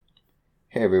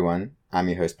Hey everyone, I'm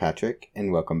your host Patrick,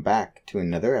 and welcome back to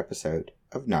another episode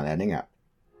of Not Adding Up.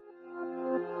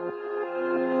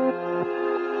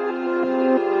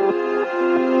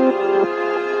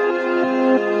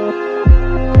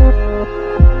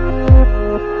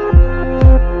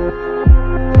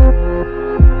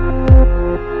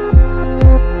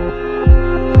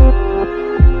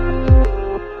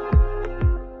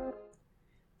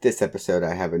 This episode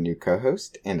I have a new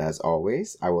co-host, and as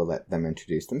always, I will let them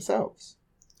introduce themselves.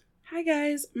 Hi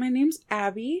guys, my name's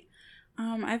Abby.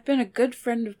 I've been a good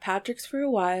friend of Patrick's for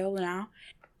a while now.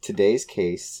 Today's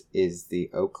case is the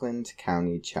Oakland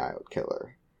County child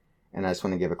killer. And I just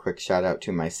want to give a quick shout out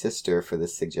to my sister for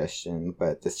this suggestion,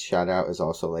 but this shout out is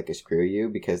also like a screw you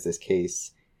because this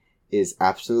case is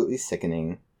absolutely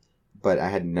sickening, but I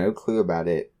had no clue about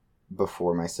it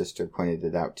before my sister pointed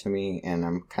it out to me, and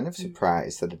I'm kind of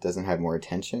surprised that it doesn't have more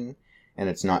attention. And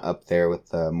it's not up there with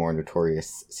the more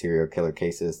notorious serial killer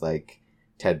cases like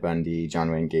Ted Bundy,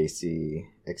 John Wayne Gacy,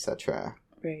 etc.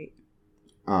 Right.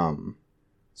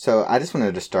 So I just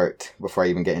wanted to start, before I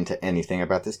even get into anything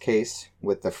about this case,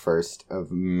 with the first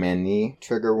of many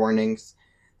trigger warnings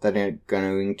that are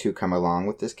going to come along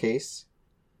with this case.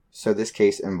 So this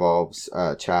case involves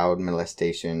child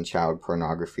molestation, child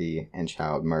pornography, and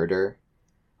child murder.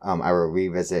 I will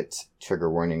revisit trigger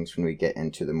warnings when we get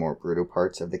into the more brutal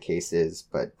parts of the cases,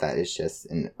 but that is just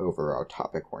an overall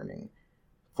topic warning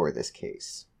for this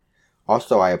case.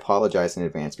 Also, I apologize in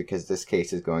advance because this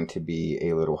case is going to be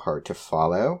a little hard to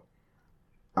follow,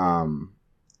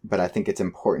 but I think it's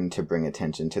important to bring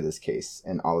attention to this case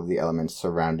and all of the elements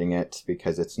surrounding it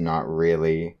because it's not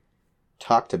really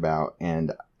talked about,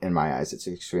 and in my eyes it's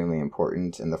extremely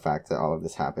important, and the fact that all of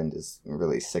this happened is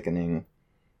really sickening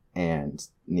and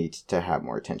needs to have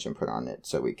more attention put on it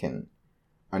so we can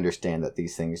understand that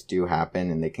these things do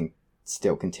happen and they can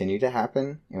still continue to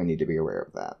happen, and we need to be aware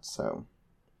of that. So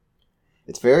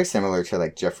it's very similar to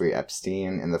like Jeffrey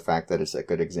Epstein and the fact that it's a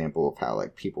good example of how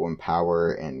like people in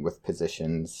power and with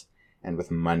positions and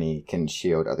with money can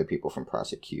shield other people from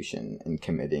prosecution and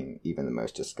committing even the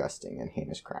most disgusting and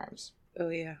heinous crimes. Oh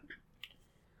yeah.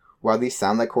 While these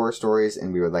sound like horror stories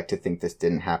and we would like to think this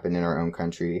didn't happen in our own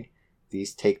country,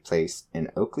 these take place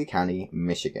in Oakland County,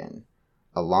 Michigan,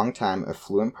 a long-time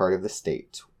affluent part of the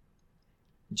state.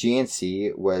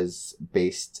 GNC was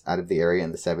based out of the area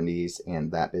in the 70s,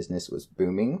 and that business was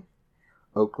booming.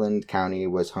 Oakland County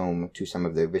was home to some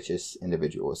of the richest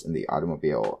individuals in the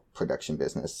automobile production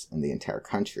business in the entire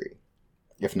country,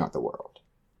 if not the world.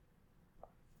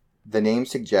 The name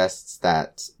suggests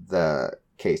that the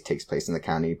case takes place in the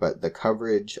county, but the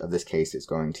coverage of this case is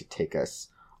going to take us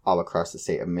all across the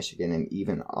state of Michigan and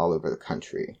even all over the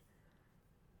country.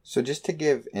 So just to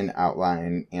give an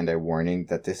outline and a warning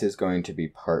that this is going to be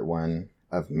part one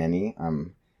of many.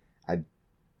 I'm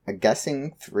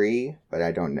guessing 3, but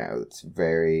I don't know.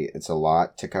 It's a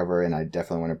lot to cover, and I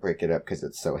definitely want to break it up because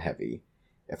it's so heavy.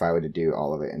 If I were to do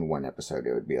all of it in one episode,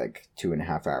 it would be like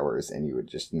 2.5 hours, and you would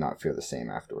just not feel the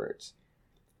same afterwards.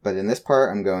 But in this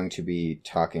part, I'm going to be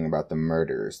talking about the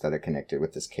murders that are connected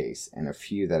with this case, and a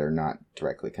few that are not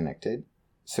directly connected.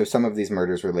 So some of these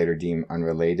murders were later deemed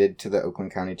unrelated to the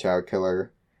Oakland County child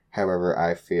killer. However,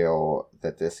 I feel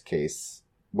that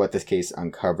what this case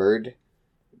uncovered,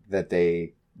 that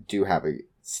they do have a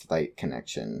slight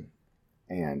connection.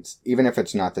 And even if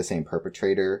it's not the same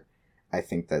perpetrator, I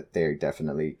think that they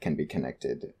definitely can be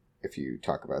connected if you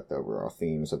talk about the overall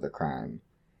themes of the crime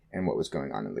and what was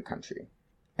going on in the country.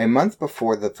 A month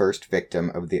before the first victim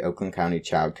of the Oakland County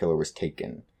child killer was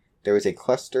taken, there was a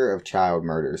cluster of child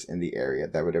murders in the area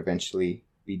that would eventually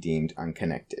be deemed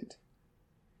unconnected.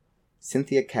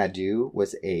 Cynthia Cadieux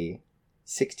was a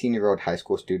 16-year-old high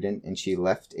school student, and she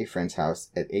left a friend's house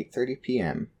at 8:30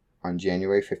 p.m. on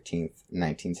January 15th,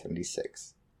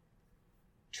 1976.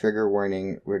 Trigger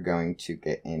warning, we're going to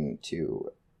get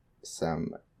into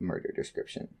some murder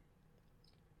description.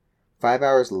 5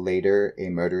 hours later, a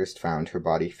motorist found her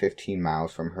body 15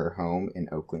 miles from her home in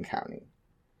Oakland County.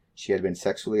 She had been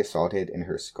sexually assaulted and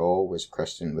her skull was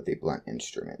crushed in with a blunt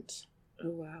instrument.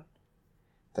 Oh, wow.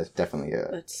 That's definitely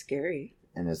That's scary.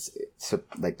 And it's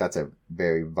like, that's a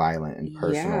very violent and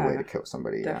personal way to kill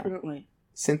somebody. Definitely.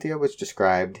 Yeah. Cynthia was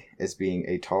described as being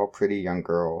a tall, pretty young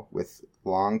girl with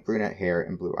long brunette hair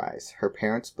and blue eyes. Her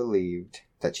parents believed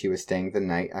that she was staying the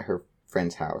night at her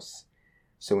friend's house.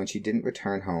 So when she didn't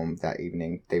return home that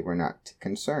evening, they were not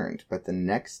concerned. But the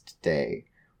next day,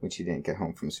 when she didn't get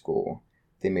home from school,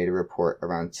 they made a report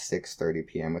around 6:30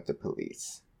 p.m. with the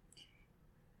police.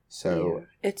 So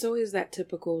yeah. It's always that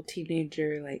typical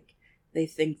teenager, like, they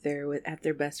think they're at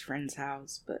their best friend's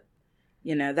house, but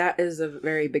You know, that is a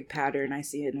very big pattern I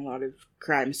see in a lot of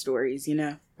crime stories, you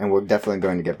know? And we're definitely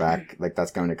going to get back, like, that's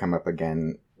going to come up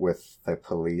again with the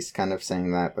police kind of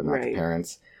saying that, but not the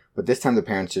parents. But this time the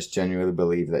parents just genuinely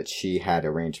believe that she had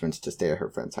arrangements to stay at her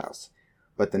friend's house.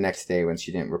 But the next day when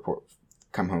she didn't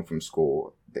come home from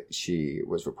school, she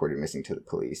was reported missing to the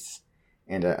police.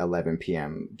 And at 11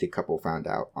 p.m., the couple found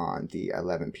out on the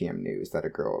 11 p.m. news that a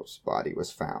girl's body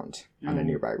was found on a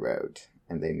nearby road.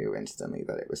 And they knew instantly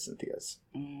that it was Cynthia's.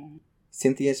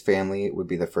 Cynthia's family would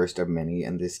be the first of many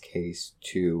in this case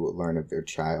to learn of their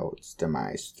child's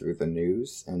demise through the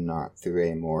news and not through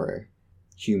a more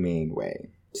humane way.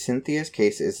 Cynthia's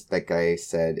case, is, like I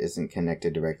said, isn't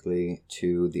connected directly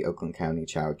to the Oakland County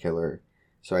child killer,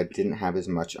 so I didn't have as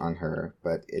much on her,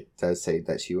 but it does say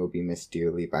that she will be missed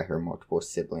dearly by her multiple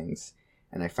siblings,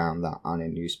 and I found that on a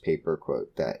newspaper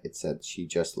quote that it said she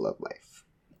just loved life.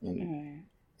 And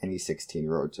any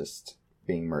 16-year-old just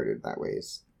being murdered that way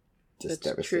is just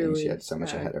devastating. She had so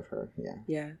much ahead of her. Yeah.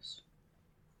 Yes.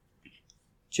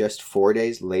 Just 4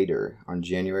 days later, on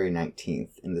January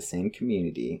 19th, in the same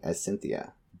community as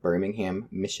Cynthia, Birmingham,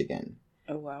 Michigan.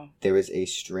 Oh, wow. There was a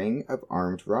string of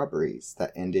armed robberies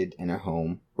that ended in a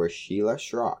home where Sheila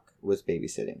Schrock was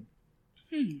babysitting.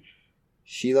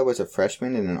 Sheila was a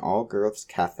freshman in an all-girls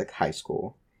Catholic high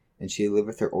school, and she lived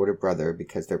with her older brother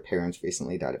because their parents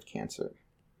recently died of cancer.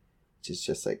 Which is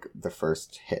just like the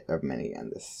first hit of many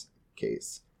in this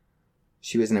case.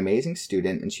 She was an amazing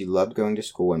student, and she loved going to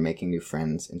school and making new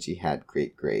friends, and she had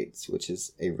great grades, which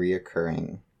is a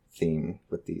reoccurring theme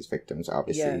with these victims.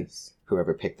 Obviously,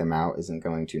 whoever picked them out isn't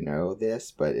going to know this,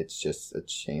 but it's just a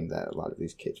shame that a lot of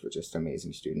these kids were just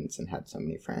amazing students and had so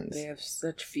many friends. They have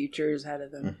such futures ahead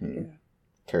of them. Yeah.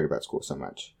 Cared about school so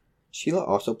much. Sheila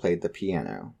also played the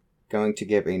piano. Going to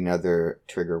give another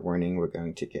trigger warning. We're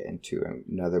going to get into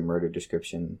another murder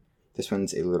description. This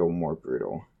one's a little more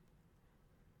brutal.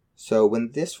 So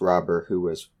when this robber who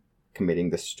was committing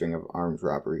this string of armed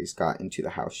robberies got into the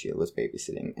house Sheila was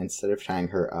babysitting, instead of tying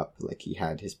her up like he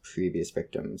had his previous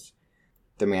victims,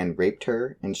 the man raped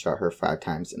her and shot her 5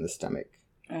 times in the stomach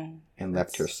and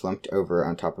left her slumped over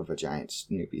on top of a giant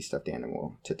Snoopy stuffed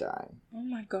animal to die. Oh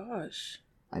my gosh.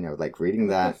 I know, like, reading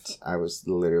that, I was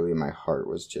literally, my heart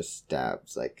was just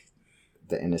stabbed, like,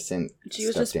 the innocent She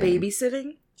was just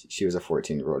babysitting? She was a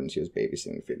 14-year-old, and she was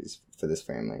babysitting for this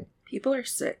family. People are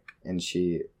sick. And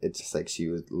it's just like she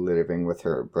was living with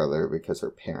her brother because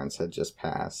her parents had just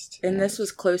passed. And this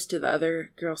was close to the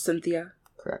other girl, Cynthia?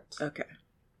 Correct. Okay.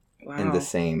 Wow. In the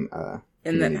same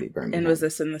community, Birmingham. And was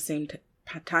this in the same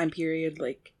time period?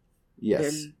 Like,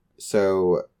 yes.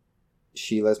 So,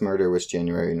 Sheila's murder was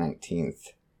January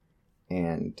 19th.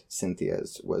 And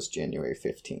Cynthia's was January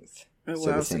 15th. Oh,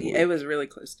 wow. So it was really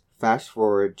close. Fast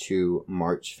forward to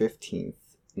March 15th,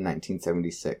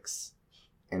 1976,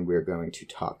 and we're going to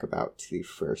talk about the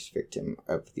first victim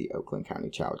of the Oakland County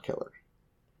child killer.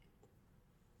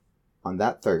 On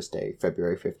that Thursday,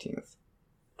 February 15th,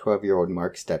 12-year-old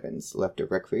Mark Stebbins left a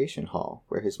recreation hall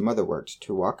where his mother worked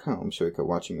to walk home so he could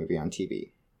watch a movie on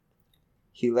TV.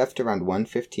 He left around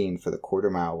 1:15 for the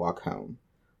quarter-mile walk home.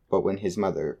 But when his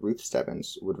mother, Ruth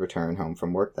Stebbins, would return home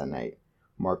from work that night,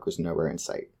 Mark was nowhere in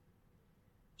sight.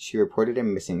 She reported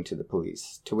him missing to the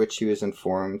police, to which she was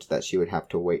informed that she would have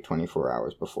to wait 24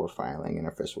 hours before filing an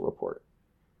official report.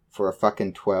 For a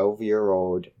fucking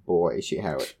 12-year-old boy, she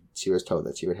was told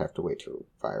that she would have to wait to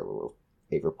file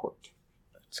a report.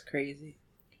 That's crazy.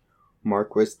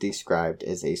 Mark was described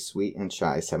as a sweet and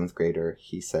shy 7th grader.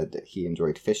 He said that he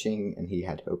enjoyed fishing, and he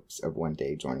had hopes of one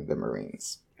day joining the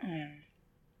Marines.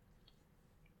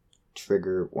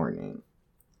 Trigger warning.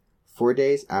 4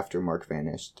 days after Mark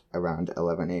vanished, around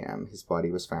 11 a.m., his body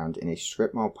was found in a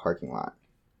strip mall parking lot.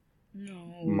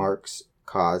 No. Mark's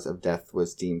cause of death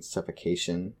was deemed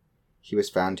suffocation. He was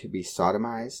found to be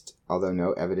sodomized, although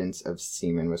no evidence of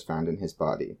semen was found in his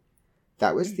body.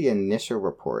 That was the initial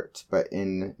report, but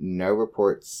in no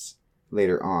reports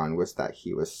later on was that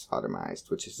he was sodomized,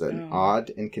 which is an odd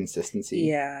inconsistency.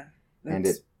 Yeah. And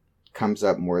it comes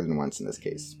up more than once in this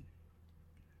case.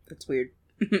 That's weird.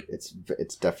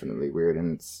 It's definitely weird,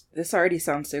 and this already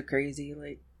sounds so crazy.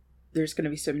 Like, there's going to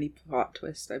be so many plot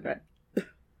twists, I bet.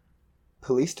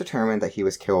 Police determined that he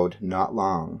was killed not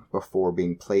long before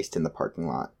being placed in the parking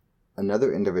lot.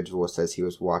 Another individual says he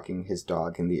was walking his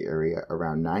dog in the area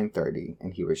around 9:30,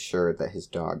 and he was sure that his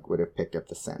dog would have picked up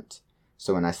the scent.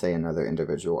 So when I say another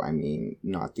individual, I mean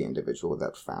not the individual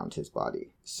that found his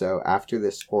body. So after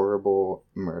this horrible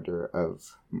murder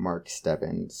of Mark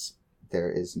Stebbins,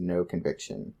 there is no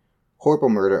conviction. Horrible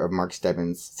murder of Mark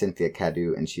Stebbins, Cynthia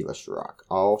Cadu, and Sheila Schrock.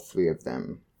 All 3 of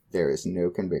them, there is no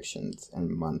convictions, and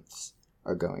months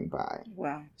are going by.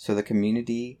 Wow. So the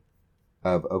community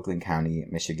of Oakland County,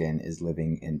 Michigan is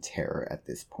living in terror at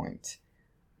this point.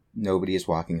 Nobody is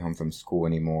walking home from school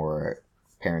anymore.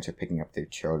 Parents are picking up their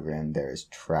children. There's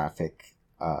traffic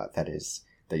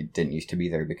they didn't used to be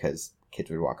there because kids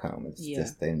would walk home. It's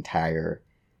just the entire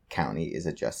county is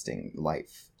adjusting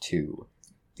life to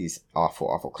these awful,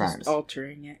 awful crimes. Just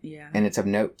altering it, yeah. And it's of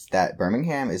note that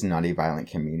Birmingham is not a violent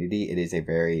community. It is a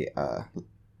very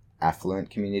affluent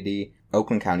community.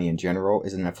 Oakland County in general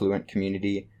is an affluent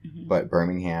community, but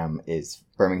Birmingham is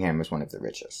one of the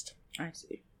richest. I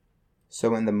see.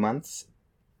 So in the months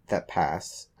that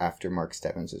pass after Mark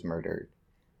Stebbins is murdered,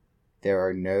 there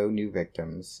are no new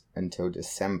victims until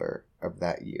December of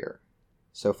that year.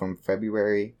 So from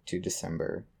February to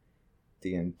December,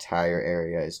 the entire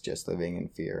area is just living in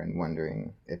fear and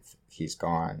wondering if he's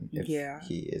gone, if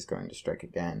he is going to strike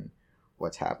again,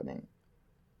 what's happening.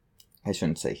 I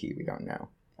shouldn't say he, we don't know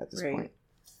at this point.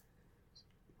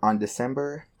 On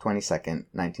December 22nd,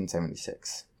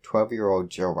 1976, 12-year-old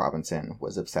Jill Robinson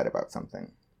was upset about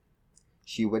something.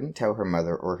 She wouldn't tell her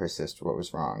mother or her sister what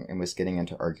was wrong and was getting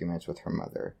into arguments with her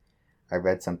mother. I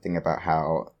read something about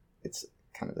how it's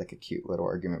kind of like a cute little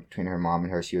argument between her mom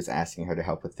and her. She was asking her to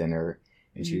help with dinner,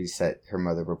 and she said, her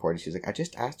mother reported, she was like, I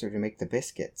just asked her to make the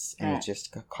biscuits, and it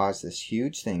just caused this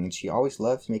huge thing, and she always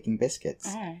loves making biscuits.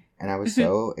 And I was it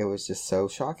was just so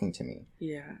shocking to me.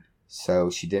 Yeah. So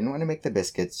she didn't want to make the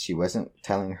biscuits. She wasn't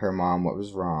telling her mom what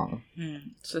was wrong.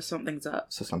 So something's up.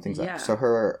 Up. So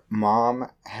her mom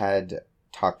had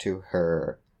talked to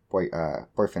her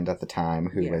boyfriend at the time,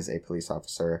 who was a police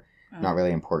officer. Not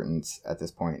really important at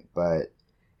this point, but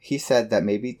he said that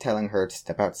maybe telling her to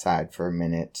step outside for a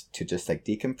minute to just like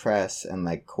decompress and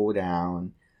like cool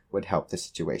down would help the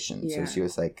situation. So she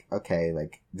was like, okay,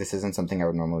 like this isn't something I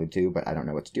would normally do, but I don't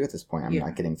know what to do at this point. I'm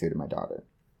not getting through to my daughter.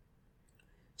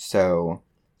 So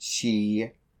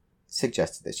she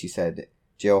suggested this. She said,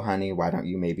 Jill, honey, why don't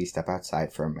you maybe step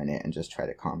outside for a minute and just try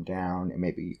to calm down, and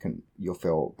maybe you'll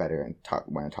feel better and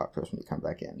want to talk to us when you come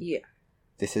back in. Yeah.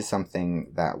 This is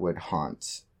something that would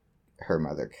haunt her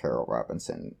mother, Carol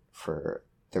Robinson, for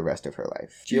the rest of her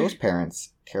life. Jill's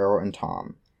parents, Carol and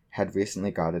Tom, had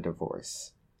recently got a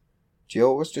divorce.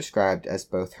 Jill was described as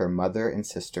both her mother and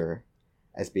sister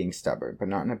as being stubborn, but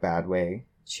not in a bad way.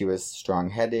 She was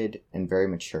strong-headed and very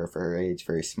mature for her age,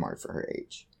 very smart for her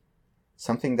age.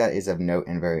 Something that is of note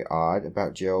and very odd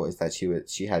about Jill is that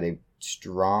she had a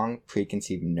strong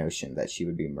preconceived notion that she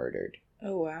would be murdered.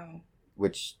 Oh, wow.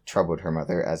 Which troubled her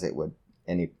mother, as it would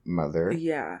any mother.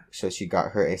 Yeah. So she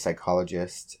got her a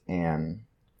psychologist, and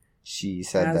she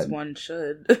said as that... one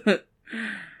should.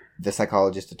 The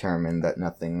psychologist determined that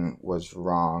nothing was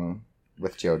wrong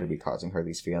with Jill to be causing her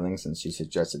these feelings, and she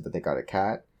suggested that they got a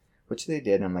cat, which they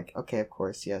did. And I'm like, okay, of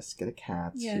course, yes, get a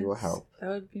cat. Yes, she will help. That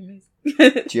would be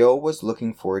amazing. Jill was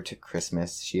looking forward to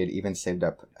Christmas. She had even saved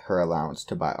up her allowance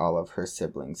to buy all of her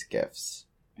siblings gifts.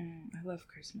 I love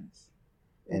Christmas.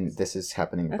 And this is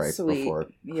happening before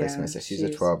Christmas. Yeah, she's a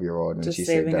 12-year-old, and she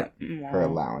saved up her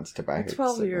allowance to buy her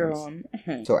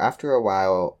 12-year-old. So after a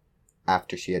while,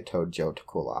 after she had told Jill to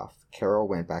cool off, Carol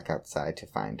went back outside to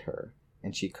find her,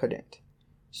 and she couldn't.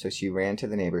 So she ran to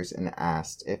the neighbors and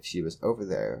asked if she was over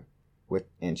there,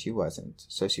 and she wasn't.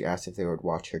 So she asked if they would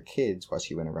watch her kids while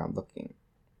she went around looking.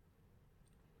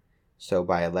 So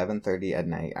by 11:30 at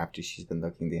night, after she's been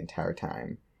looking the entire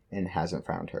time and hasn't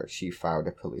found her, she filed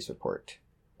a police report.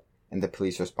 And the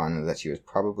police responded that she was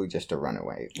probably just a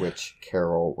runaway, which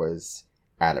Carol was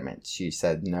adamant. She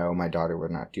said, no, my daughter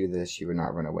would not do this. She would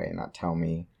not run away and not tell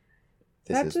me.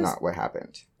 This is not what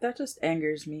happened. That just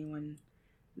angers me when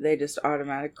they just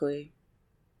automatically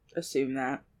assume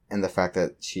that. And the fact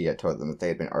that she had told them that they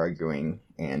had been arguing,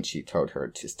 and she told her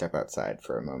to step outside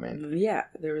for a moment. Yeah,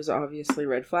 there was obviously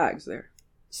red flags there.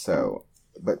 So,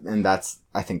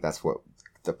 I think that's what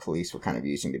the police were kind of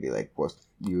using to be like, well,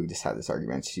 you just had this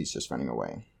argument, she's just running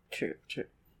away. True.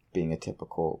 Being a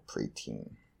typical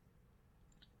preteen.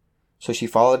 So she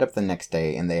followed up the next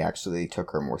day, and they actually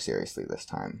took her more seriously this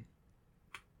time.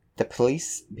 The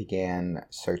police began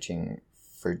searching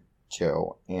for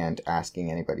Jill and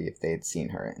asking anybody if they had seen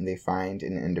her, and they find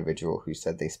an individual who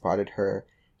said they spotted her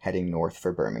heading north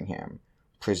for Birmingham,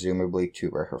 presumably to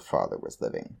where her father was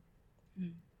living.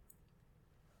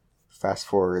 Fast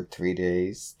forward 3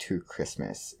 days to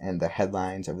Christmas, and the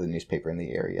headlines of the newspaper in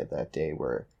the area that day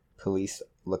were police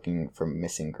looking for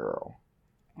missing girl.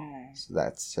 So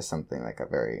that's just something like a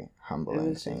very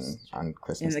humbling thing on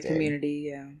Christmas Day. In the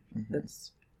community, yeah.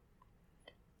 That's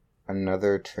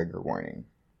another trigger warning.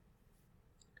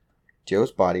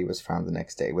 Joe's body was found the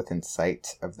next day within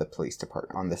sight of the police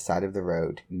department on the side of the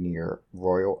road near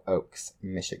Royal Oaks,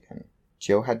 Michigan.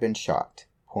 Joe had been shot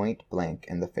point blank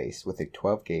in the face with a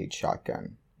 12-gauge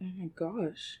shotgun. Oh my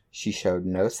gosh. She showed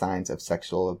no signs of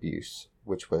sexual abuse,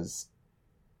 which was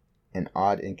an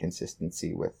odd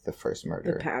inconsistency with the first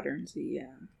murder. The patterns,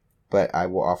 yeah. But I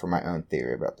will offer my own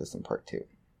theory about this in part 2.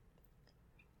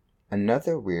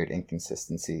 Another weird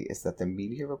inconsistency is that the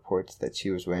media reports that she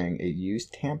was wearing a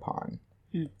used tampon,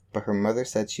 but her mother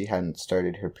said she hadn't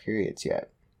started her periods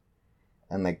yet.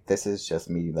 And, like, this is just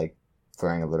me, like,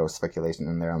 throwing a little speculation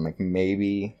in there. I'm like,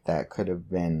 maybe that could have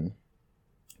been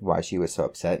why she was so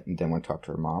upset and didn't want to talk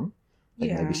to her mom.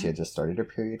 Like, maybe she had just started her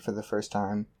period for the first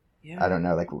time. Yeah. I don't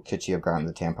know, like, could she have gotten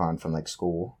the tampon from, like,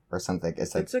 school or something?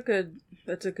 It's like...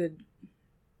 That's a good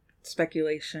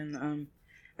speculation.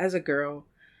 As a girl,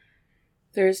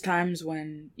 there's times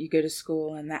when you go to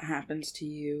school and that happens to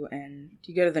you, and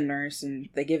you go to the nurse and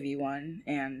they give you one,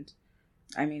 and,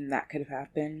 I mean, that could have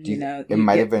happened. You know, it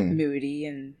might have been moody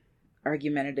and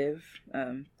argumentative.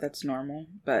 That's normal,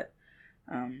 but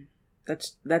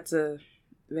that's a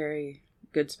very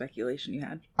good speculation you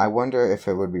had. I wonder if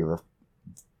it would be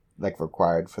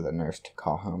required for the nurse to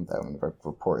call home though and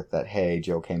report that, hey,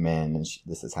 Joe came in and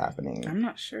this is happening. I'm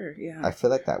not sure. Yeah, I feel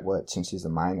like that would, since she's a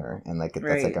minor, and like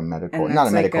that's like a medical, and not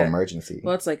a medical emergency.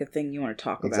 Well, it's like a thing you want to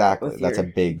talk about. Exactly, with that's your a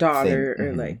big daughter, thing.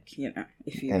 or like, you know,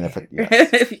 if you and care.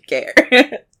 if you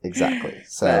care. Exactly.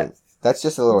 So that's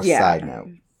just a little side note.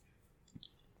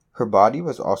 Her body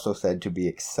was also said to be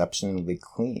exceptionally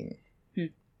clean.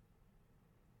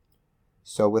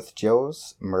 So with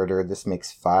Joe's murder, this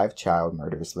makes 5 child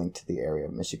murders linked to the area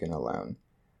of Michigan alone.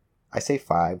 I say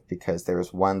 5 because there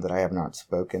is one that I have not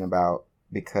spoken about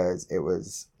because it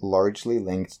was largely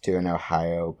linked to an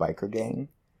Ohio biker gang.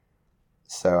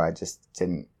 So I just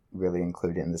didn't really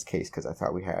include it in this case because I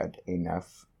thought we had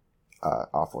enough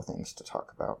awful things to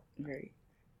talk about. Right.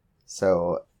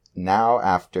 So now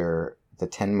after the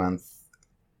 10-month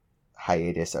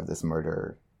hiatus of this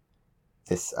murder,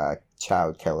 this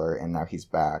child killer, and now he's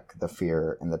back, the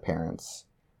fear in the parents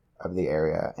of the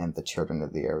area and the children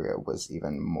of the area was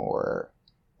even more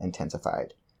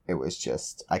intensified. It was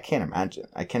just, I can't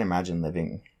imagine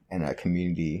living in a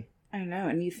community. I know,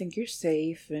 and you think you're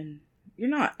safe, and you're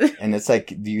not. And it's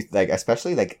like, do you, like,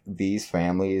 especially like these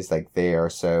families, like they are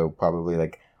so probably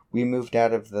like, we moved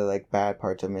out of the like bad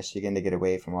parts of Michigan to get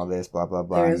away from all this, blah blah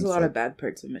blah. There is a lot of bad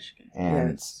parts of Michigan,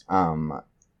 and yes.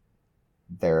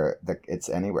 It's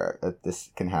anywhere. This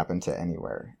can happen to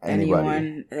anywhere.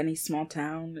 Anyone, any small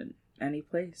town, and any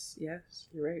place. Yes,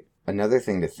 you're right. Another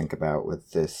thing to think about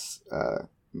with this,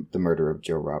 the murder of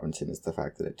Joe Robinson, is the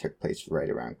fact that it took place right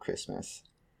around Christmas,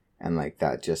 and like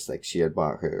that, just like she had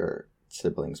bought her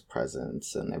siblings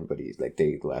presents, and everybody like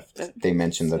they left. They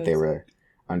mentioned that they were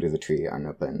under the tree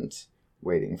unopened,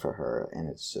 waiting for her, and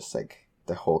it's just like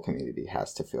the whole community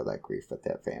has to feel that grief with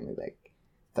that family, like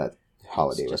that.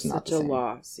 Holiday was not the same. Such a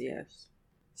loss, yes.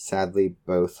 Sadly,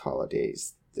 both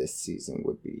holidays this season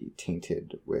would be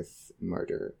tainted with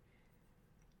murder.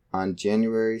 On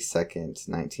January 2nd,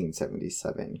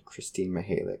 1977, Christine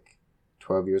Mihalik,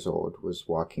 12 years old, was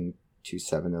walking to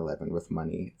 7-Eleven with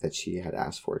money that she had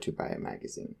asked for to buy a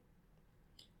magazine.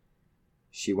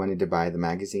 She wanted to buy the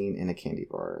magazine and a candy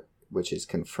bar, which is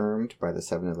confirmed by the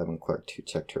 7-Eleven clerk who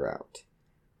checked her out.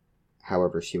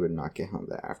 However, she would not get home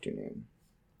that afternoon.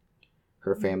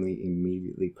 Her family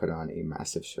immediately put on a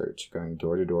massive search, going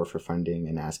door to door for funding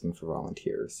and asking for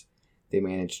volunteers. They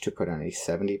managed to put on a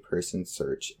 70-person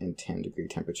search in 10-degree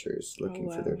temperatures,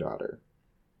 looking for their daughter.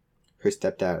 Her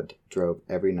stepdad drove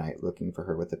every night looking for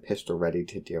her with a pistol ready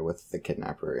to deal with the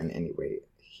kidnapper in any way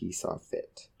he saw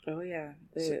fit. Oh yeah,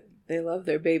 they love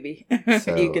their baby.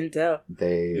 So you can tell.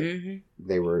 They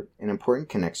were an important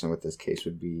connection with this case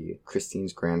would be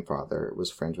Christine's grandfather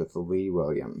was friends with Lee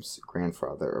Williams,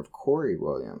 grandfather of Corey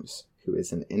Williams, who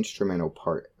is an instrumental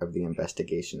part of the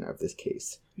investigation of this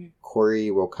case.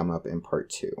 Corey will come up in part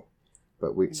 2,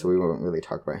 but we won't really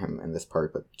talk about him in this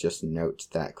part. But just note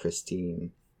that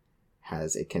Christine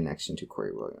has a connection to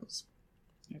Corey Williams.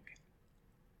 Okay.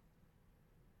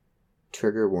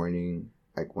 Trigger warning.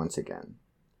 Like, once again.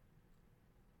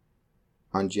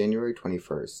 On January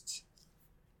 21st,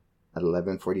 at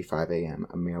 11:45 a.m.,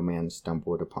 a mailman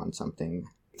stumbled upon something.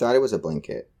 He thought it was a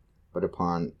blanket, but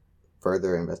upon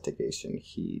further investigation,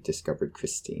 he discovered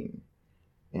Christine,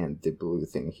 and the blue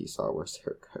thing he saw was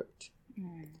her coat.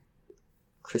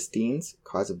 Christine's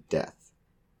cause of death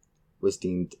was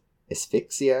deemed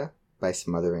asphyxia by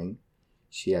smothering.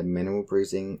 She had minimal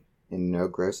bruising, and no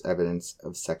gross evidence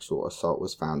of sexual assault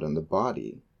was found on the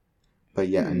body. But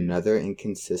yet another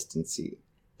inconsistency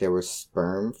There was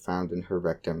sperm found in her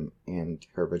rectum and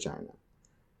her vagina.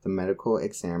 The medical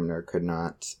examiner could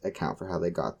not account for how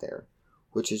they got there,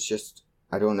 which is just,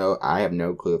 I don't know, I have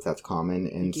no clue if that's common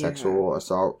in sexual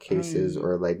assault cases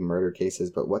or, like, murder cases,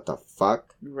 but what the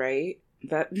fuck? Right?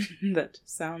 That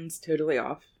sounds totally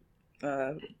off.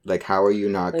 Like, how are you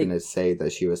not going to say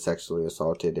that she was sexually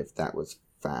assaulted if that was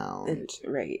found?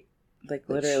 Right. Like,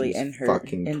 literally in her,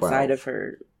 inside 12. of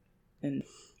her.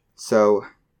 So,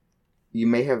 you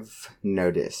may have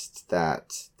noticed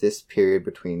that this period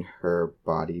between her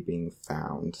body being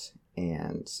found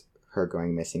and her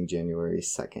going missing January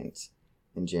 2nd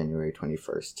and January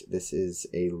 21st, this is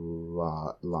a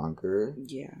lot longer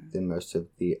than most of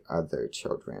the other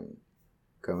children.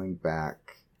 Going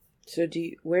back... So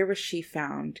where was she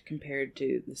found compared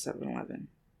to the 7-Eleven?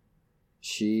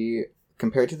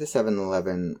 Compared to the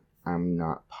 7-Eleven, I'm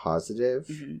not positive,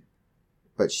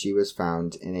 but she was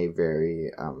found in a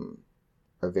very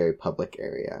public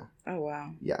area. Oh,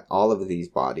 wow. Yeah, all of these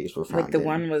bodies were found. Like the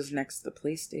one was next to the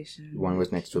police station. One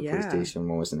was next to a police station,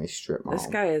 one was in a strip mall. This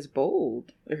guy is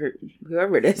bold, or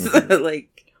whoever it is.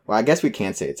 Like, well, I guess we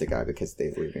can't say it's a guy because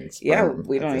they live in sperm. Yeah,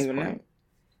 we don't even know.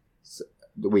 So,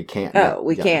 we can't. Oh,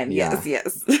 we can. Yes,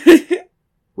 yes.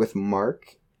 With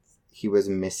Mark, he was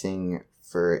missing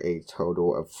for a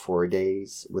total of 4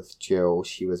 days. With Jill,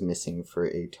 she was missing for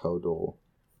a total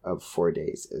of 4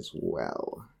 days as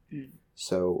well.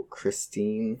 So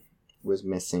Christine was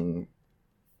missing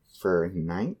for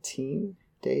 19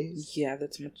 days. Yeah,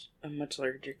 that's a much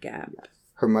larger gap.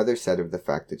 Her mother said of the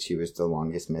fact that she was the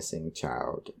longest missing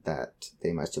child that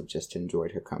they must have just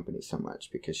enjoyed her company so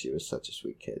much because she was such a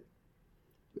sweet kid,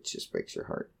 which just breaks your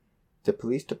heart. The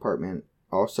police department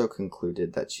also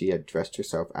concluded that she had dressed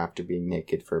herself after being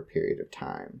naked for a period of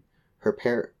time.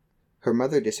 Her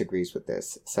mother disagrees with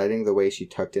this, citing the way she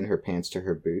tucked in her pants to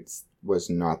her boots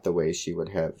was not the way she would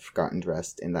have gotten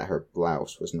dressed, and that her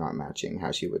blouse was not matching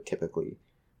how she would typically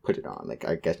put it on. Like,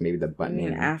 I guess maybe the buttoning.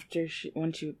 You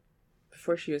mean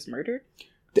before she was murdered?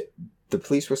 The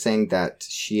police were saying that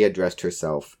she had dressed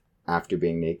herself after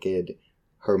being naked.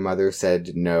 Her mother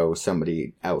said no,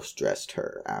 somebody else dressed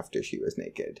her after she was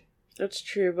naked. That's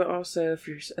true, but also if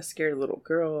you're a scared little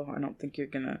girl, I don't think you're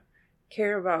gonna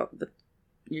care about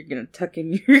you're gonna tuck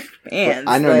in your pants.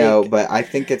 I don't know, but I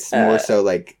think it's more so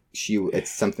like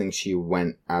it's something she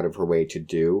went out of her way to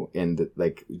do, and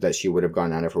that she would have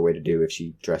gone out of her way to do if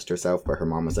she dressed herself. But her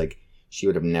mom was like, she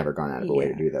would have never gone out of her way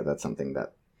to do that. That's something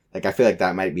that, like, I feel like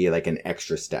that might be like an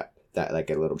extra step that like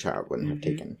a little child wouldn't have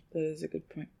taken. That is a good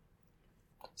point.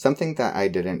 Something that I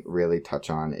didn't really touch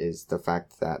on is the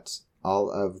fact that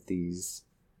all of these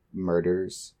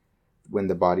murders, when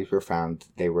the bodies were found,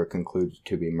 they were concluded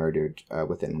to be murdered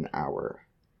within an hour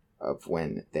of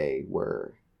when they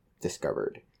were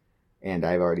discovered. And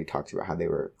I've already talked about how they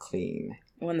were clean.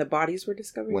 When the bodies were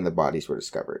discovered? When the bodies were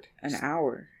discovered. An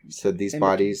hour. So these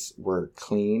bodies were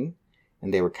clean,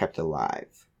 and they were kept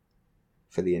alive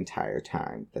for the entire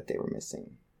time that they were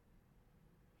missing.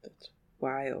 That's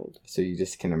wild. So you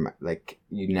just can,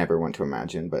 you never want to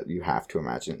imagine, but you have to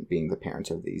imagine being the parents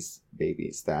of these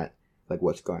babies that, like,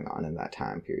 what's going on in that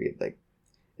time period. Like,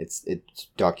 it's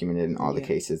documented in all the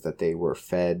cases that they were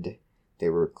fed, they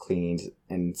were cleaned.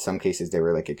 In some cases, they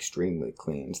were, like, extremely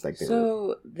cleaned. Like,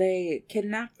 they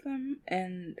kidnapped them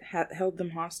and held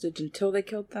them hostage until they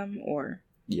killed them, or?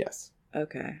 Yes.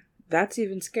 Okay. That's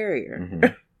even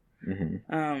scarier.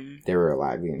 They were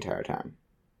alive the entire time.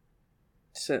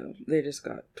 So they just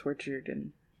got tortured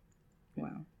and...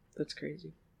 Wow. That's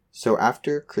crazy. So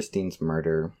after Christine's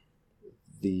murder,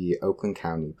 the Oakland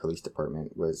County Police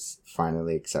Department was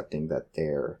finally accepting that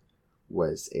there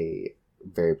was a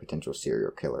very potential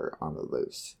serial killer on the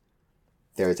loose.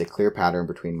 There is a clear pattern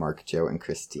between Mark, Joe, and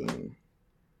Christine.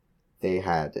 They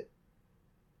had,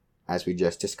 as we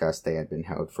just discussed, they had been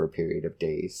held for a period of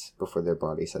days before their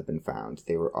bodies had been found.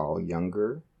 They were all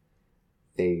younger.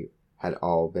 They had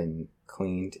all been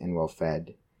cleaned and well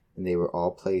fed, and they were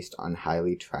all placed on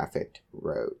highly trafficked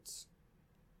roads.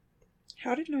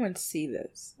 How did no one see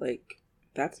this? Like,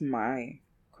 that's my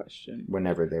question.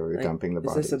 Whenever they were dumping the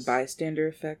bodies. Is this a bystander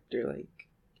effect, or like,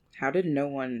 how did no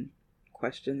one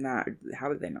question that? How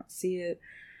did they not see it?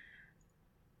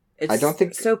 It's I don't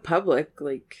think so public.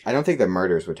 Like, I don't think the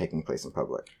murders were taking place in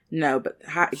public. No, but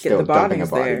still the bodies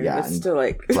body, there. Yeah, it's still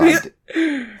like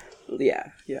yeah.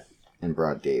 In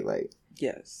broad daylight.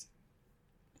 Yes.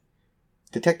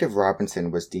 Detective Robinson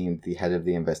was deemed the head of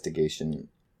the investigation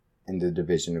in the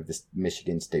division of the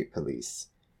Michigan State Police,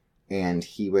 and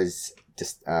he was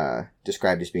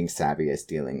described as being savvy as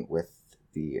dealing with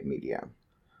the media.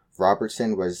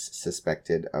 Robertson was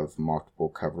suspected of multiple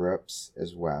cover-ups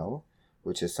as well,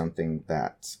 which is something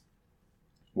that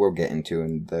we'll get into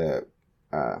in the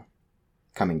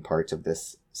coming parts of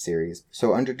this series.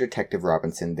 So under Detective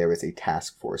Robinson, there was a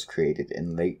task force created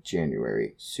in late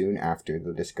January, soon after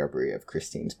the discovery of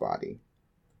Christine's body.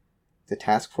 The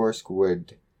task force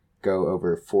would go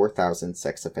over 4,000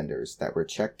 sex offenders that were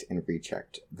checked and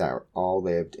rechecked that all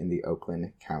lived in the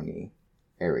Oakland County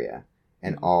area,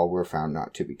 and all were found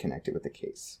not to be connected with the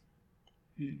case.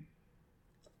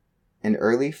 In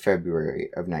early February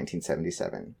of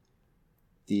 1977,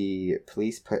 the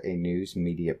police put a news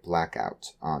media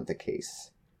blackout on the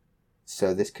case.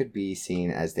 So this could be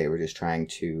seen as they were just trying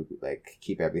to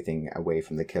keep everything away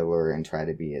from the killer and try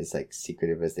to be as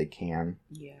secretive as they can.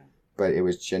 Yeah. But it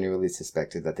was generally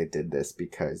suspected that they did this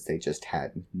because they just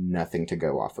had nothing to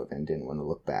go off of and didn't want to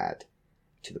look bad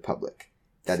to the public.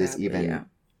 That Sadly, is even, yeah.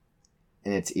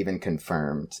 And it's even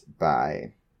confirmed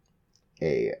by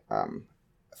a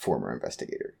former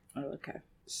investigator. Oh, okay.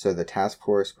 So the task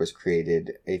force was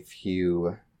created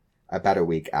about a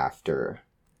week after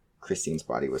Christine's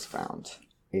body was found.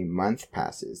 A month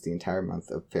passes, the entire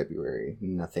month of February.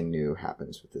 Nothing new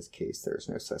happens with this case. There's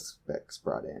no suspects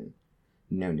brought in.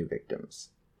 No new victims.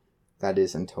 That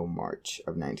is until March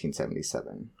of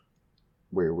 1977,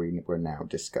 where we will now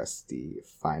discuss the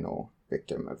final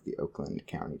victim of the Oakland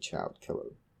County child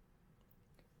killer.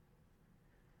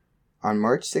 On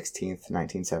March 16th,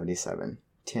 1977,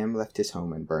 Tim left his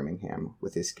home in Birmingham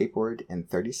with his skateboard and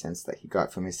 30 cents that he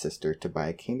got from his sister to buy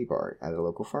a candy bar at a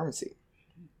local pharmacy.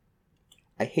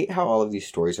 I hate how all of these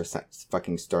stories are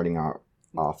fucking starting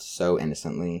off so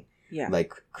innocently. Yeah.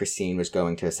 Like, Christine was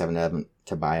going to a 7-Eleven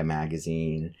to buy a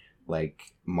magazine.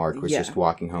 Like, Mark was just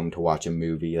walking home to watch a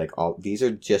movie. Like, all these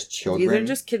are just children. These are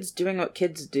just kids doing what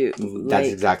kids do. That's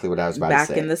exactly what I was about to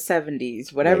say. Back in the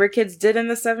 70s. Whatever kids did in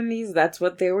the 70s, that's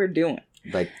what they were doing.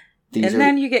 Like, and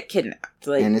then you get kidnapped.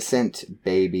 Like, innocent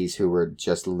babies who were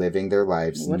just living their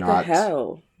lives. What the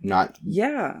hell? Not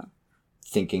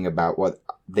thinking about what...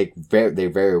 They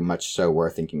very much so were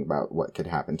thinking about what could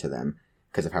happen to them.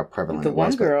 Because of how prevalent it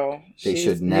was. The one girl, she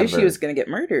knew she was going to get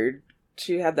murdered.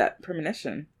 She had that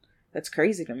premonition. That's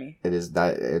crazy to me.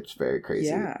 It's very crazy.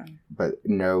 Yeah. But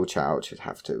no child should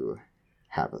have to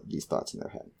have these thoughts in their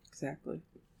head. Exactly.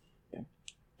 Yeah.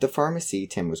 The pharmacy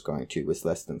Tim was going to was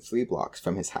less than 3 blocks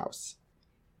from his house.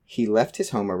 He left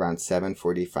his home around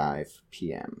 7:45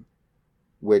 p.m.,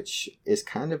 which is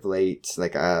kind of late. It's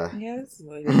it's a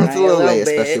little late,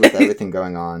 especially with everything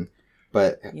going on.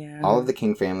 But all of the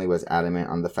King family was adamant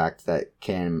on the fact that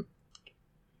Tim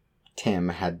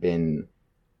had been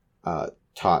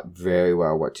taught very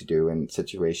well what to do in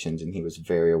situations, and he was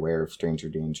very aware of stranger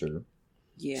danger.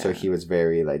 Yeah. So he was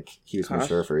very, he was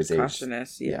mature for his age.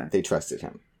 Cautious, yeah. They trusted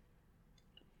him.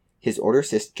 His older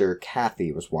sister,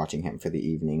 Kathy, was watching him for the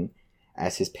evening,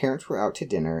 as his parents were out to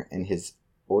dinner, and his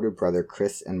older brother,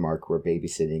 Chris, and Mark were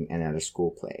babysitting and at a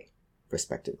school play,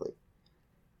 respectively.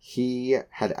 He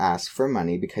had asked for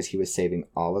money because he was saving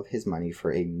all of his money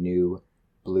for a new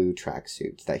blue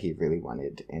tracksuit that he really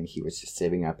wanted. And he was just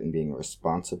saving up and being a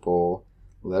responsible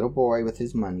little boy with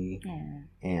his money. Aww.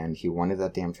 And he wanted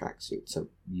that damn tracksuit. So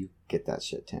you get that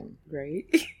shit, Tim. Right.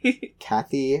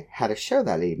 Kathy had a show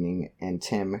that evening, and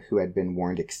Tim, who had been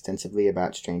warned extensively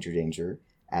about stranger danger,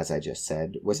 as I just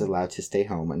said, was allowed to stay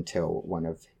home until one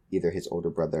of either his older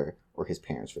brother or his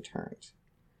parents returned.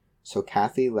 So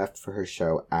Kathy left for her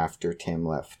show after Tim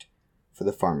left for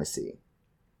the pharmacy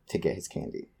to get his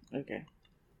candy. Okay.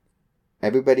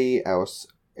 Everybody else,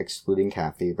 excluding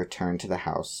Kathy, returned to the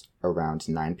house around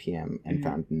 9 p.m. and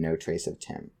found no trace of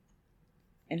Tim.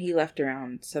 And he left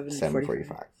around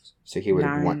 7:45. So he would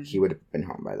have been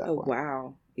home by that point. Oh,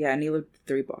 wow. Yeah, and he lived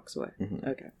 3 blocks away. Mm-hmm.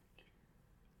 Okay.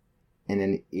 And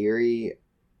an eerie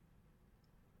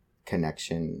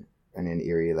connection and an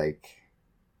eerie,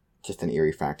 just an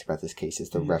eerie fact about this case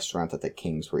is the restaurant that the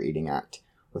Kings were eating at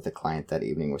with a client that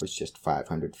evening was just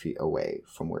 500 feet away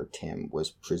from where Tim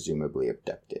was presumably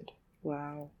abducted.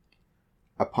 Wow.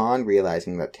 Upon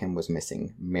realizing that Tim was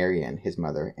missing, Marion, his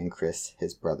mother, and Chris,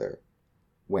 his brother,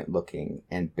 went looking,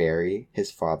 and Barry,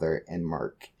 his father, and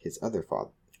Mark, his other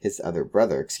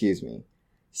brother,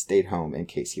 stayed home in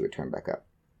case he would turn back up.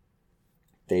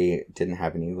 They didn't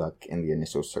have any luck in the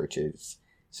initial searches,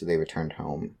 so they returned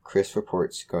home. Chris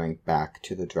reports going back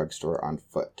to the drugstore on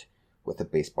foot with a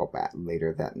baseball bat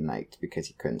later that night because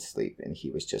he couldn't sleep and he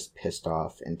was just pissed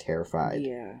off and terrified.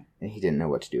 Yeah. And he didn't know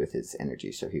what to do with his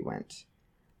energy, so he went.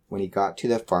 When he got to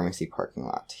the pharmacy parking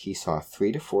lot, he saw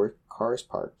 3 to 4 cars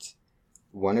parked.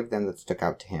 One of them that stuck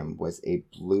out to him was a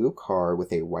blue car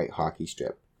with a white hockey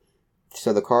strip.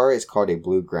 So the car is called a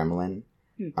blue gremlin,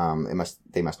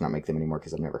 They must not make them anymore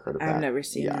because I've never heard of that. I've never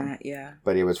seen that, yeah.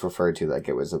 But it was referred to like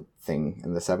it was a thing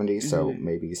in the 70s, so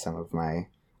maybe some of my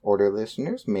older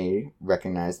listeners may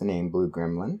recognize the name Blue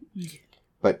Gremlin.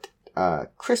 But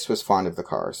Chris was fond of the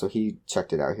car, so he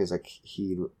checked it out.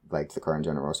 He liked the car in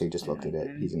general, so he just looked at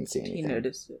it. He didn't see anything. He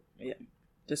noticed it, yeah.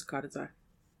 Just caught his eye.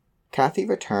 Kathy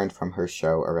returned from her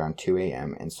show around 2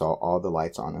 a.m. and saw all the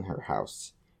lights on in her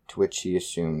house, to which she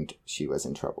assumed she was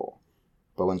in trouble.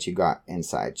 But when she got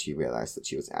inside, she realized that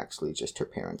she was actually just her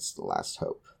parents' last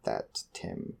hope that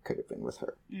Tim could have been with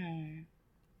her.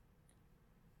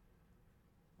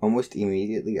 Almost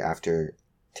immediately after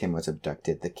Tim was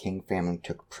abducted, the King family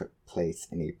took place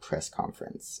in a press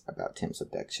conference about Tim's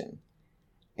abduction.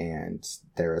 And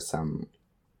there are some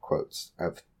quotes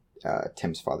of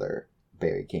Tim's father,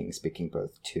 Barry King, speaking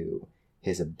both to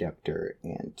his abductor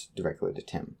and directly to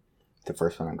Tim. The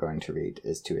first one I'm going to read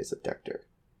is to his abductor.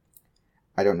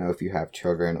 I don't know if you have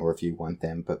children or if you want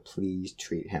them, but please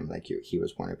treat him like he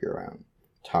was one of your own.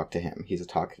 Talk to him. He's a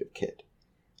talkative kid.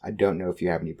 I don't know if you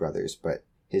have any brothers, but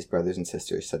his brothers and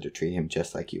sisters said to treat him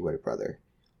just like you would a brother.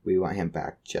 We want him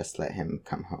back. Just let him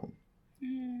come home.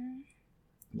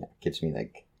 Yeah, gives me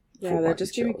like... Yeah, that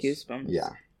just gave me goosebumps.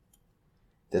 Yeah.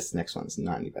 This next one's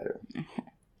not any better.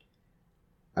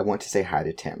 I want to say hi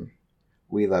to Tim.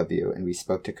 We love you, and we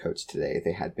spoke to Coach today.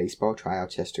 They had baseball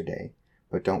tryouts yesterday,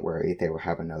 but don't worry, they will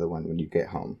have another one when you get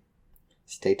home.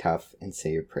 Stay tough and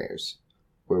say your prayers.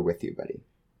 We're with you, buddy.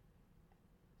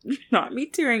 Not me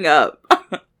tearing up.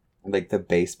 Like the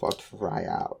baseball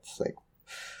tryouts, like...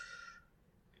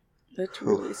 That's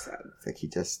really sad. Like they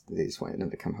just wanted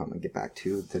him to come home and get back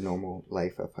to the normal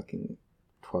life a fucking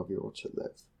 12-year-old should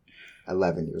live.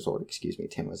 11 years old, excuse me.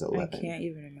 Tim was 11. I can't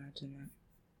even imagine that.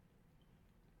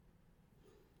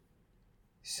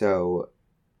 So,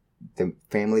 the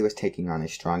family was taking on a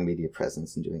strong media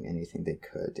presence and doing anything they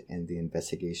could, and the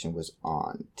investigation was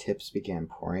on. Tips began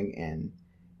pouring in,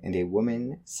 and a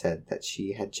woman said that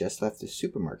she had just left the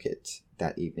supermarket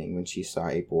that evening when she saw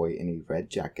a boy in a red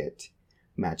jacket,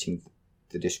 matching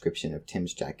the description of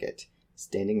Tim's jacket,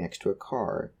 standing next to a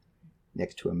car,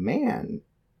 next to a man.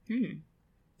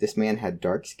 This man had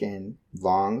dark skin,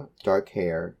 long, dark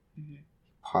hair,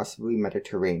 possibly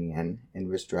Mediterranean, and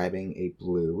was driving a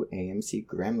blue AMC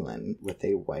Gremlin with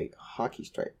a white hockey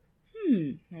stripe.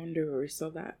 I wonder where we saw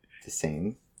that. The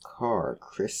same car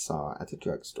Chris saw at the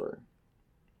drugstore.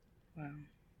 Wow.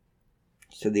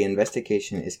 So the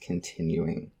investigation is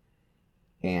continuing,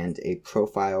 and a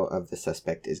profile of the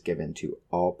suspect is given to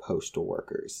all postal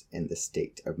workers in the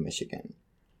state of Michigan,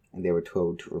 and they were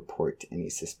told to report any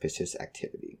suspicious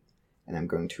activity. And I'm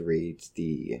going to read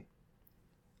the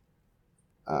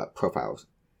profiles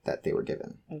that they were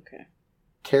given. Okay.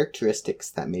 Characteristics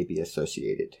that may be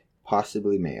associated.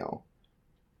 Possibly male.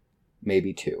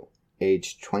 Maybe 2.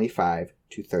 Age 25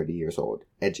 to 30 years old.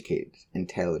 Educated.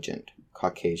 Intelligent.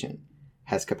 Caucasian.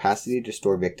 Has capacity to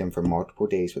store victim for multiple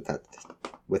days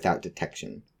without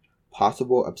detection.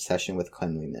 Possible obsession with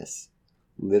cleanliness.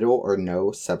 Little or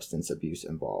no substance abuse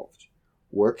involved.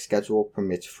 Work schedule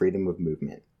permits freedom of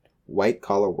movement. White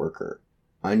collar worker.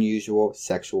 Unusual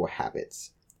sexual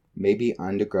habits. May be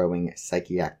undergoing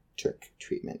psychiatric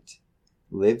treatment.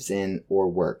 Lives in or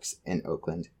works in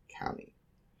Oakland County.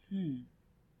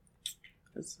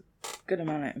 That's a good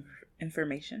amount of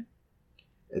information.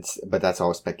 But that's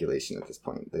all speculation at this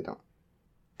point. They don't.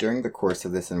 During the course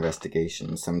of this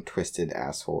investigation, some twisted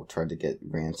asshole tried to get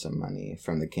ransom money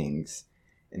from the Kings,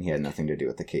 and he had nothing to do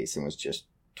with the case and was just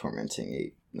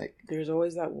tormenting There's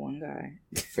always that one guy.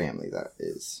 Family that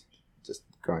is just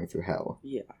going through hell.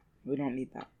 Yeah, we don't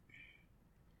need that.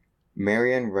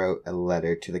 Marion wrote a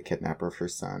letter to the kidnapper of her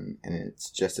son, and it's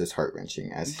just as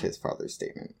heart-wrenching as his father's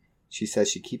statement. She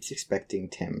says she keeps expecting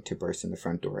Tim to burst in the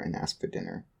front door and ask for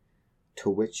dinner, to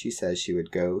which she says she would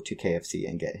go to KFC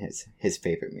and get his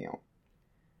favorite meal.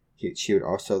 She would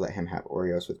also let him have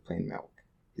Oreos with plain milk,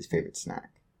 his favorite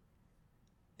snack.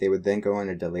 They would then go on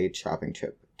a delayed shopping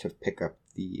trip to pick up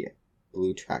the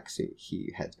blue tracksuit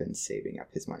he had been saving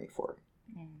up his money for.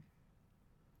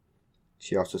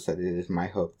 She also said, "It is my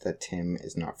hope that Tim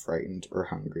is not frightened or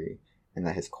hungry, and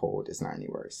that his cold is not any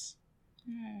worse."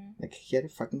 Like, he had a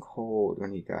fucking cold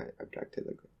when he got abducted.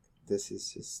 Like, this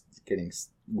is just getting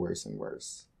worse and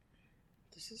worse.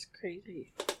 This is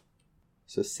crazy.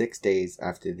 So 6 days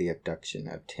after the abduction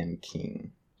of Tim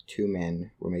King, 2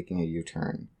 men were making a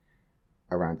U-turn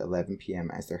around 11 p.m.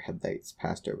 as their headlights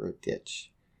passed over a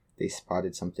ditch. They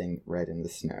spotted something red in the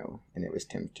snow, and it was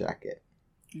Tim's jacket.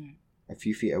 A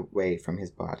few feet away from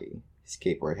his body, his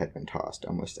skateboard had been tossed,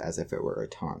 almost as if it were a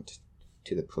taunt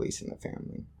to the police and the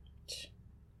family.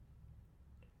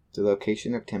 The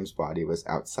location of Tim's body was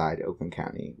outside Oakland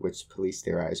County, which police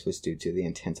theorized was due to the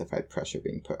intensified pressure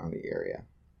being put on the area.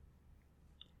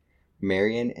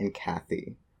 Marion and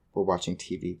Kathy were watching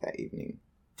TV that evening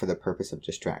for the purpose of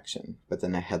distraction, but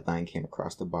then a headline came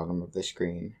across the bottom of the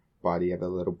screen: body of a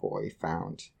little boy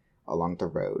found along the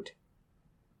road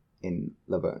in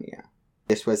Livonia.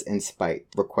 This was in spite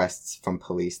of requests from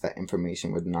police that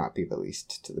information would not be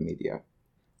released to the media.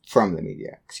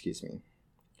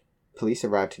 Police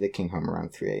arrived to the King home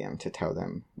around 3 a.m. to tell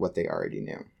them what they already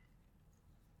knew.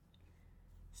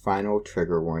 Final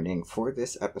trigger warning for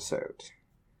this episode.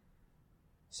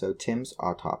 So Tim's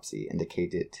autopsy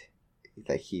indicated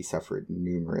that he suffered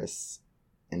numerous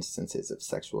instances of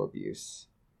sexual abuse,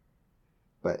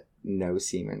 but no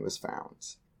semen was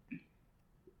found.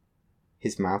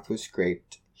 His mouth was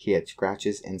scraped, he had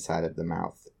scratches inside of the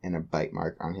mouth, and a bite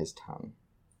mark on his tongue.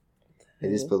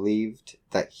 It is believed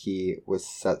that he was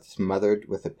smothered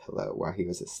with a pillow while he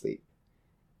was asleep,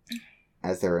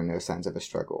 as there were no signs of a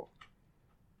struggle.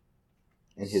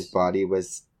 And his body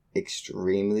was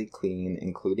extremely clean,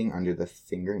 including under the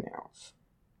fingernails.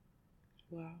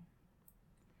 Wow.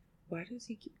 Why does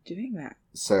he keep doing that?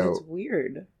 So it's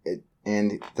weird.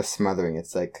 And the smothering,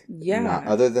 it's like, yeah.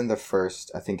 Other than the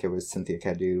first, I think it was Cynthia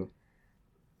Cadu,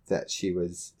 that she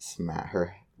was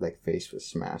her face was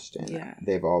smashed, and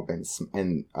they've all been,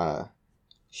 and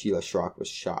Sheila Schrock was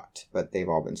shot, but they've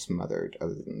all been smothered.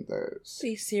 Other than those,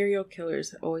 these serial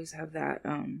killers always have that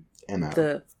MO.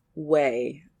 The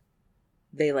way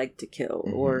they like to kill,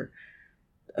 or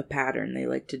a pattern they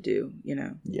like to do.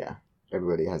 Yeah,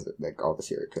 everybody has it. Like all the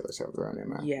serial killers have their own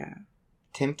MO. Yeah.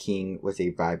 Tim King was a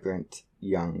vibrant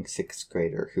young 6th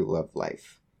grader who loved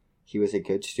life. He was a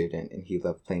good student, and he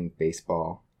loved playing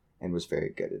baseball and was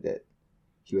very good at it.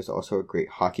 He was also a great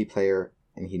hockey player,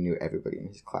 and he knew everybody in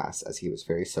his class, as he was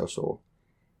very social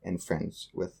and friends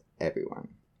with everyone.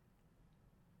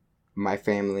 My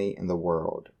family and the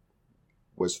world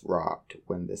was robbed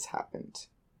when this happened,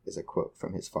 is a quote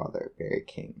from his father, Barry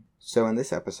King. So in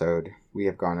this episode, we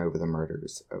have gone over the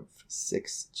murders of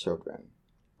 6 children,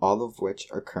 all of which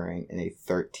are occurring in a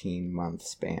 13-month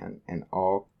span, and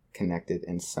all connected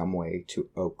in some way to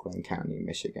Oakland County,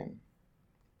 Michigan.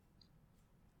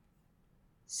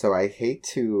 So I hate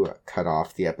to cut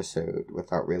off the episode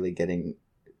without really getting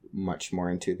much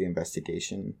more into the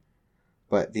investigation,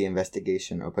 but the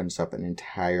investigation opens up an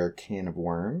entire can of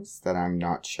worms that I'm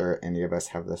not sure any of us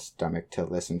have the stomach to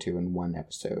listen to in one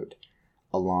episode,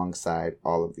 alongside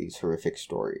all of these horrific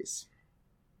stories.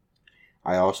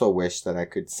 I also wish that I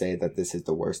could say that this is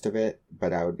the worst of it,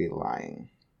 but I would be lying.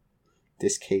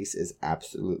 This case is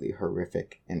absolutely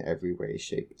horrific in every way,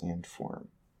 shape, and form.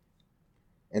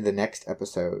 In the next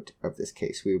episode of this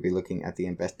case, we will be looking at the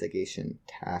investigation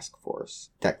task force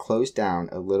that closed down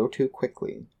a little too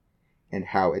quickly, and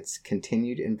how its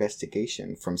continued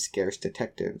investigation from scarce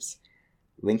detectives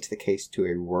linked the case to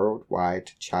a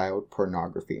worldwide child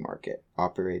pornography market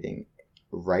operating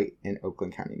right in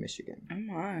Oakland County, Michigan. Oh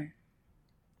my.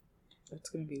 That's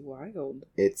going to be wild.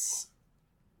 It's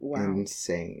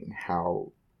insane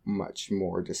how much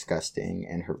more disgusting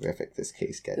and horrific this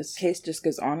case gets. This case just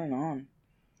goes on and on.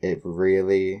 It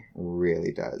really,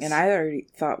 really does. And I already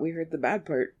thought we heard the bad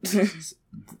part.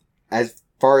 As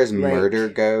far as murder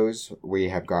goes, we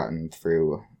have gotten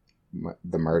through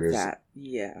the murders.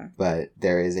 Yeah. But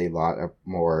there is a lot of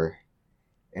more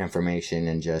information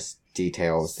and just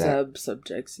details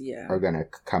subjects, are going to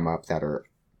come up that are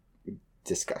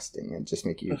disgusting and just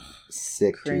make you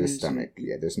sick to the stomach.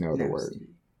 Yeah, there's no other word.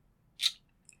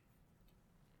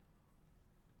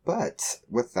 But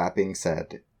with that being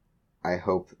said, I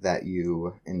hope that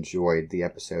you enjoyed the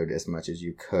episode as much as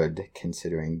you could,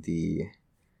 considering the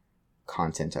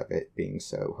content of it being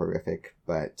so horrific.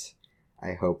 But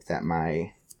I hope that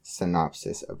my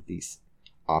synopsis of these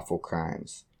awful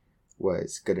crimes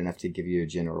was good enough to give you a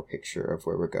general picture of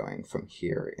where we're going from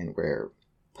here, and where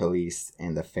police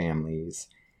and the families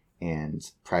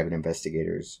and private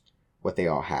investigators, what they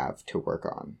all have to work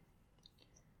on.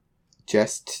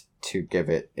 Just to give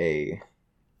it a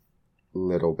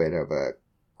little bit of a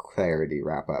clarity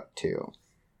wrap up too.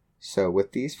 So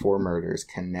with these 4 murders,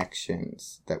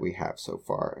 connections that we have so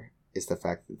far is the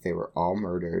fact that they were all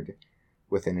murdered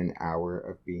within an hour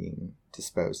of being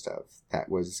disposed of. That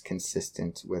was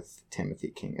consistent with Timothy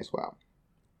King as well.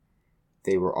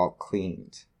 They were all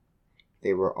cleaned.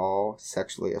 They were all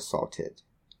sexually assaulted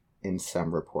in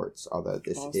some reports, although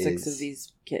this all is 6 of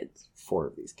these kids. 4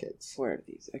 of these kids. 4 of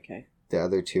these, okay. The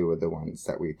other 2 are the ones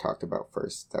that we talked about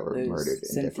first that were murdered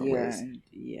in different ways. And,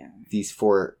 yeah.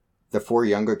 The 4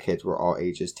 younger kids were all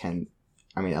ages 10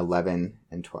 11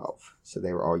 and 12. So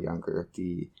they were all younger.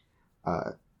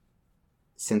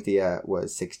 Cynthia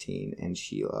was 16 and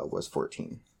Sheila was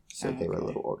 14. So they were a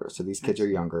little older. So these kids are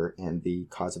younger, and the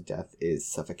cause of death is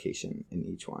suffocation in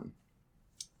each one.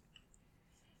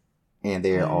 And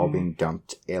they are all being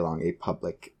dumped along a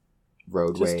public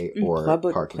roadway or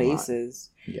public parking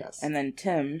places. lot. Yes. And then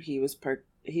Tim, he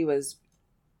was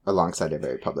alongside a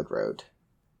very public road.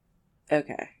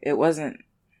 Okay. It wasn't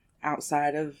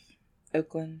outside of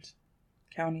Oakland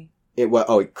County?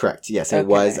 Correct. Yes, it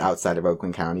was outside of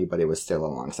Oakland County, but it was still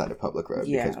alongside a public road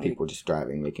because people just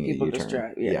driving, making a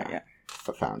U-turn.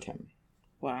 Found him.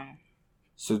 Wow.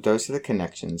 So those are the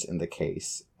connections in the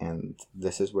case, and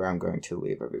this is where I'm going to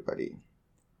leave everybody.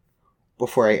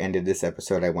 Before I ended this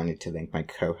episode, I wanted to thank my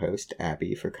co-host,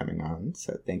 Abby, for coming on.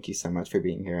 So thank you so much for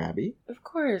being here, Abby. Of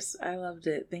course. I loved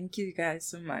it. Thank you guys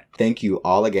so much. Thank you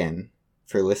all again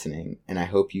for listening, and I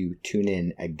hope you tune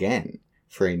in again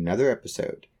for another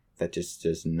episode that just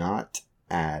does not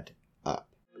add up.